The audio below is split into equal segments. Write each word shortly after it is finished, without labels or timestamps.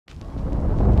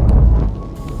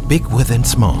big within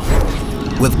small,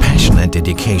 with passion and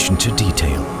dedication to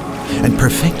detail, and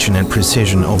perfection and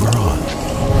precision overall.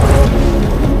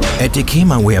 At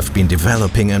Dekema we have been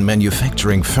developing and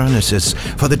manufacturing furnaces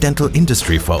for the dental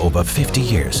industry for over 50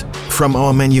 years, from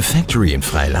our manufactory in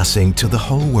Freilassing to the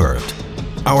whole world.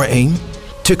 Our aim?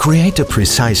 To create a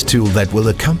precise tool that will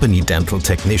accompany dental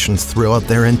technicians throughout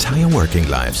their entire working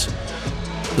lives.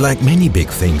 Like many big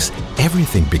things,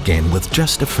 everything began with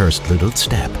just a first little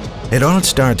step. It all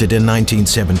started in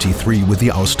 1973 with the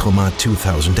Austromat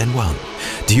 2001.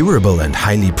 Durable and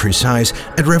highly precise,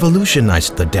 it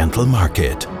revolutionized the dental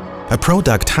market. A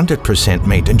product 100%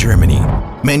 made in Germany,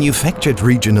 manufactured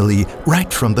regionally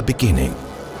right from the beginning.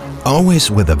 Always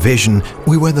with a vision,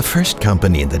 we were the first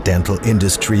company in the dental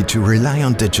industry to rely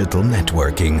on digital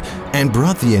networking and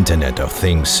brought the Internet of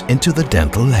Things into the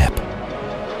dental lab.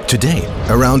 Today,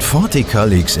 around 40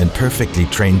 colleagues in perfectly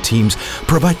trained teams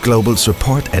provide global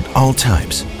support at all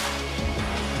times.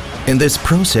 In this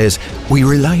process, we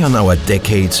rely on our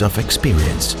decades of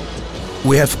experience.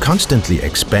 We have constantly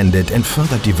expanded and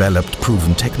further developed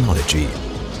proven technology.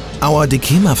 Our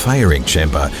Dekema firing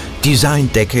chamber,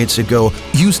 designed decades ago,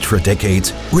 used for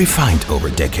decades, refined over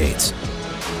decades.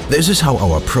 This is how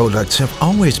our products have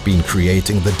always been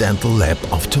creating the dental lab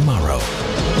of tomorrow.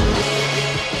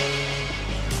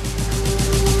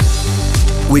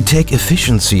 We take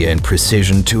efficiency and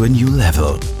precision to a new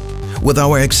level. With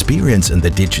our experience in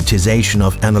the digitization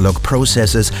of analog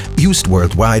processes used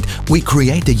worldwide, we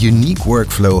create a unique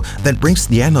workflow that brings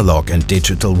the analog and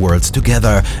digital worlds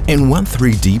together in one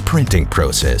 3D printing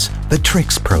process, the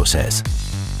TRIX process.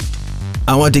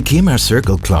 Our Dekema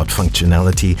Circle Cloud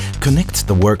functionality connects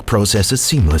the work processes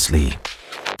seamlessly.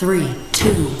 3,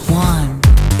 2, 1.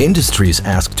 Industries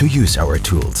ask to use our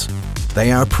tools.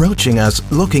 They are approaching us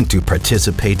looking to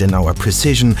participate in our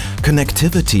precision,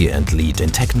 connectivity and lead in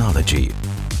technology.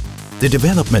 The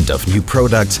development of new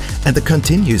products and the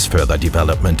continuous further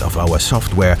development of our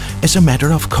software is a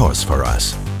matter of course for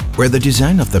us. Where the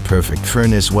design of the perfect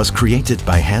furnace was created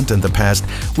by hand in the past,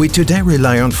 we today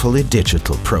rely on fully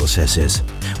digital processes.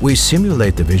 We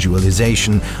simulate the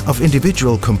visualization of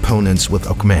individual components with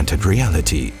augmented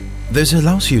reality. This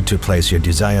allows you to place your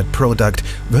desired product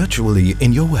virtually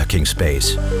in your working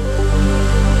space.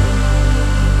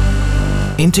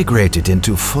 Integrated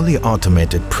into fully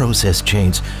automated process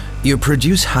chains, you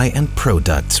produce high-end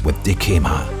products with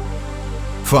Dekema.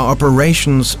 For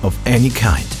operations of any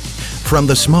kind, from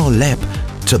the small lab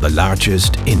to the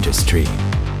largest industry.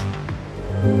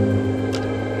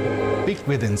 Big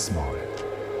within small.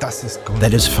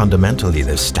 That is fundamentally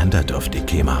the standard of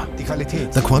Dekema.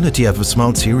 The quality of a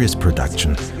small series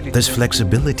production, this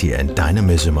flexibility and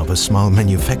dynamism of a small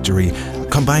manufactory,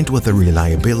 combined with the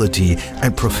reliability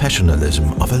and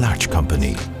professionalism of a large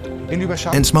company.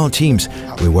 In small teams,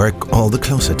 we work all the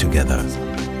closer together.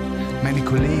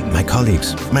 My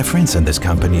colleagues, my friends in this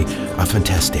company are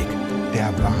fantastic.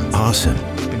 Awesome.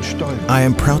 I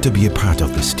am proud to be a part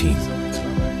of this team.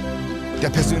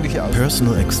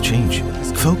 Personal exchange,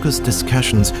 focused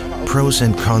discussions, pros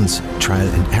and cons, trial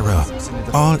and error,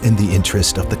 all in the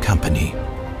interest of the company.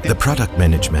 The product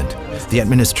management, the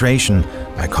administration,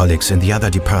 my colleagues in the other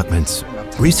departments,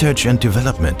 research and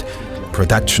development,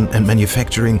 production and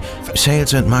manufacturing,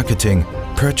 sales and marketing,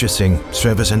 purchasing,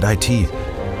 service and IT.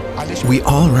 We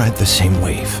all ride the same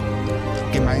wave.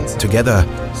 Together,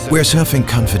 we're surfing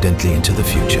confidently into the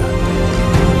future.